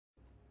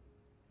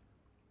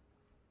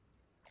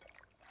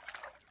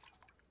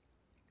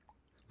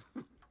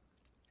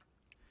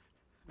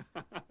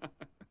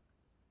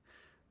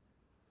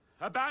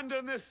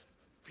Abandon this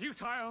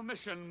futile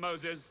mission,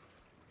 Moses.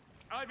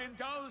 I've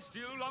indulged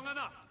you long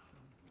enough.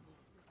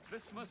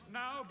 This must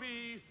now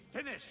be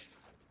finished.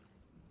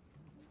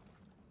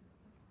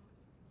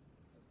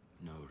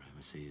 No,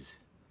 Ramses.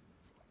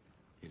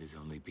 It is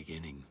only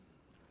beginning.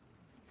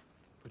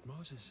 But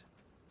Moses,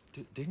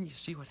 didn't you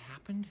see what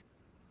happened?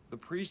 The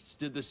priests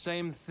did the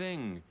same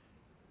thing.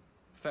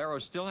 Pharaoh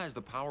still has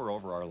the power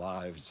over our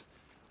lives.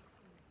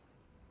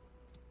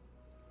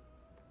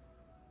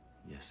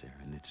 Yes,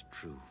 Aaron, it's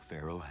true.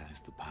 Pharaoh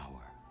has the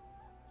power.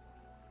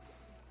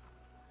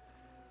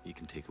 He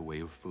can take away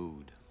your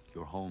food,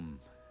 your home,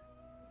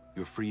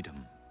 your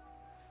freedom.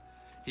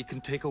 He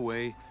can take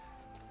away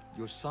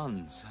your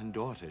sons and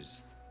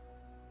daughters.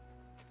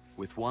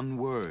 With one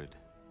word,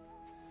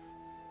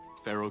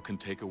 Pharaoh can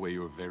take away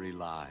your very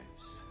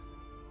lives.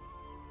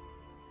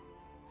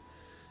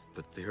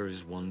 But there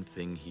is one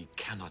thing he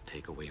cannot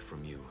take away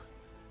from you.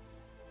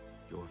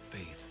 Your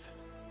faith.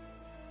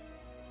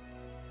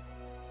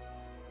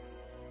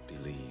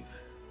 Believe,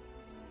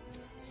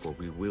 for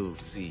we will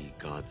see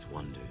God's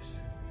wonders.